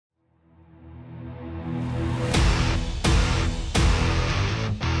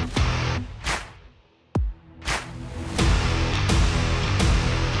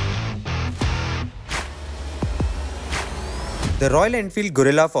The Royal Enfield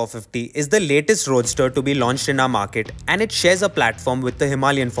Guerrilla 450 is the latest roadster to be launched in our market, and it shares a platform with the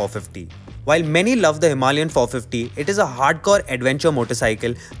Himalayan 450. While many love the Himalayan 450, it is a hardcore adventure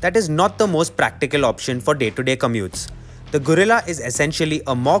motorcycle that is not the most practical option for day-to-day commutes. The Guerrilla is essentially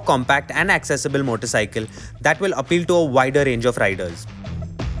a more compact and accessible motorcycle that will appeal to a wider range of riders.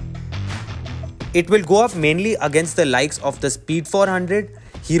 It will go up mainly against the likes of the Speed 400,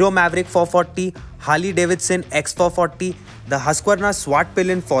 Hero Maverick 440, Harley Davidson X440, the Husqvarna Swart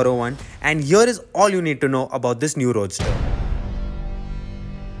Pillion 401, and here is all you need to know about this new roadster.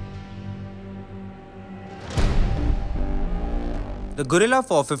 The Guerrilla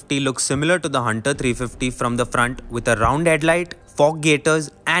 450 looks similar to the Hunter 350 from the front with a round headlight, fog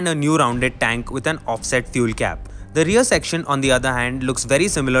gaiters, and a new rounded tank with an offset fuel cap. The rear section, on the other hand, looks very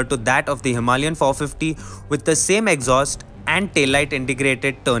similar to that of the Himalayan 450 with the same exhaust and taillight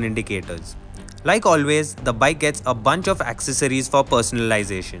integrated turn indicators. Like always, the bike gets a bunch of accessories for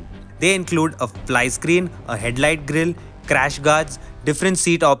personalization. They include a fly screen, a headlight grille, crash guards, different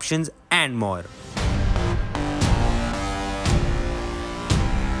seat options, and more.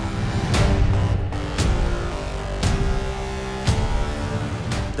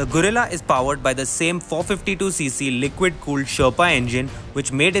 The Guerrilla is powered by the same 452cc liquid-cooled Sherpa engine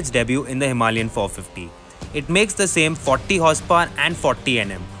which made its debut in the Himalayan 450. It makes the same 40 horsepower and 40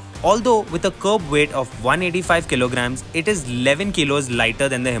 Nm. Although with a curb weight of 185 kg, it is 11 kg lighter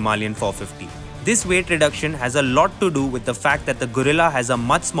than the Himalayan 450. This weight reduction has a lot to do with the fact that the Guerrilla has a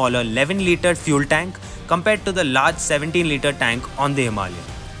much smaller 11-litre fuel tank compared to the large 17-litre tank on the Himalayan.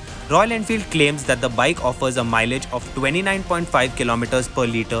 Royal Enfield claims that the bike offers a mileage of 29.5 km per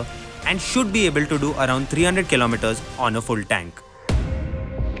litre and should be able to do around 300 km on a full tank.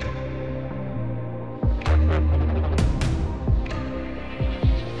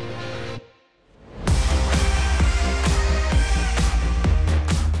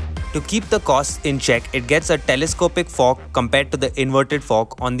 To keep the costs in check, it gets a telescopic fork compared to the inverted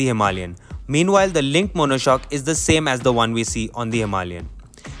fork on the Himalayan. Meanwhile, the linked monoshock is the same as the one we see on the Himalayan.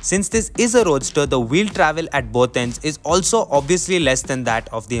 Since this is a roadster, the wheel travel at both ends is also obviously less than that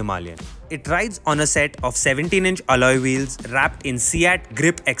of the Himalayan. It rides on a set of 17-inch alloy wheels wrapped in Seat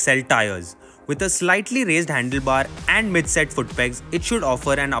Grip XL tires. With a slightly raised handlebar and mid-set foot pegs, it should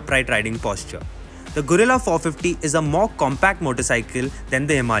offer an upright riding posture. The Guerrilla 450 is a more compact motorcycle than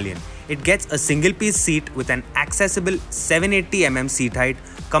the Himalayan. It gets a single-piece seat with an accessible 780mm seat height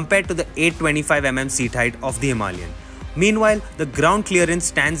compared to the 825mm seat height of the Himalayan. Meanwhile, the ground clearance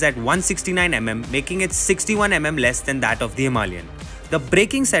stands at 169mm, making it 61mm less than that of the Himalayan. The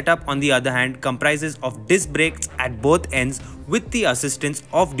braking setup, on the other hand, comprises of disc brakes at both ends with the assistance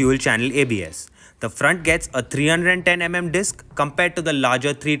of dual-channel ABS. The front gets a 310mm disc compared to the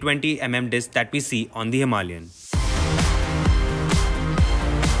larger 320mm disc that we see on the Himalayan.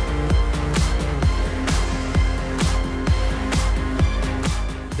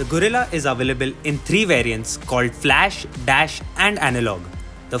 The Guerrilla is available in three variants called Flash, Dash and Analog.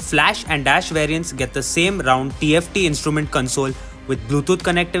 The Flash and Dash variants get the same round TFT instrument console with Bluetooth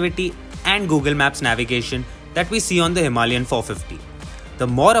connectivity and Google Maps navigation that we see on the Himalayan 450. The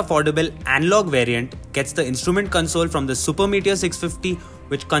more affordable analog variant gets the instrument console from the Super Meteor 650,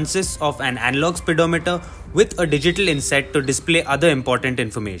 which consists of an analog speedometer with a digital inset to display other important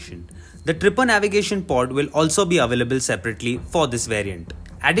information. The Tripper navigation pod will also be available separately for this variant.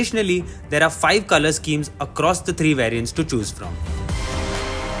 Additionally, there are 5 color schemes across the 3 variants to choose from.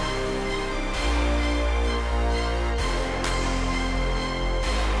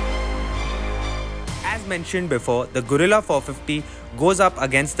 As mentioned before, the Guerrilla 450 goes up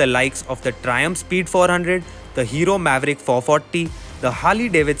against the likes of the Triumph Speed 400, the Hero Maverick 440, the Harley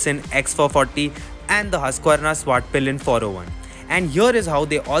Davidson X440 and the Husqvarna Swart Pillion 401. And here is how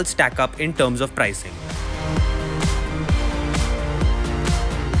they all stack up in terms of pricing.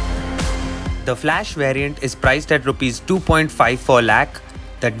 The Flash variant is priced at Rs 2.54 lakh.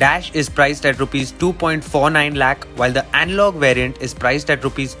 The Dash is priced at Rs 2.49 lakh, while the analog variant is priced at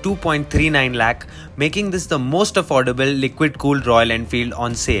Rs 2.39 lakh, making this the most affordable liquid-cooled Royal Enfield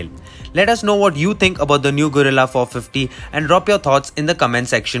on sale. Let us know what you think about the new Guerrilla 450 and drop your thoughts in the comment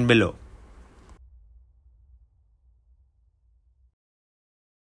section below.